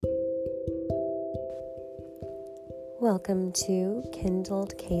Welcome to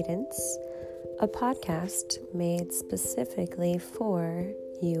Kindled Cadence, a podcast made specifically for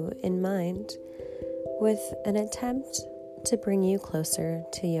you in mind, with an attempt to bring you closer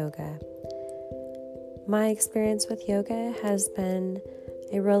to yoga. My experience with yoga has been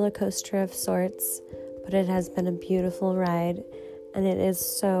a roller coaster of sorts, but it has been a beautiful ride, and it is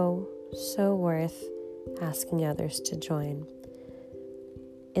so worth asking others to join.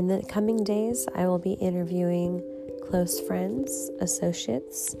 In the coming days, I will be interviewing close friends,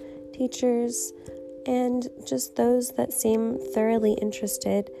 associates, teachers, and just those that seem thoroughly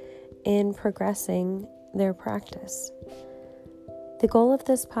interested in progressing their practice. The goal of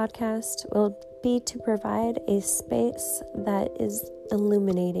this podcast will be to provide a space that is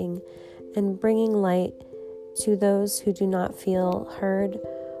illuminating and bringing light to those who do not feel heard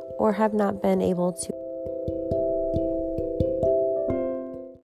or have not been able to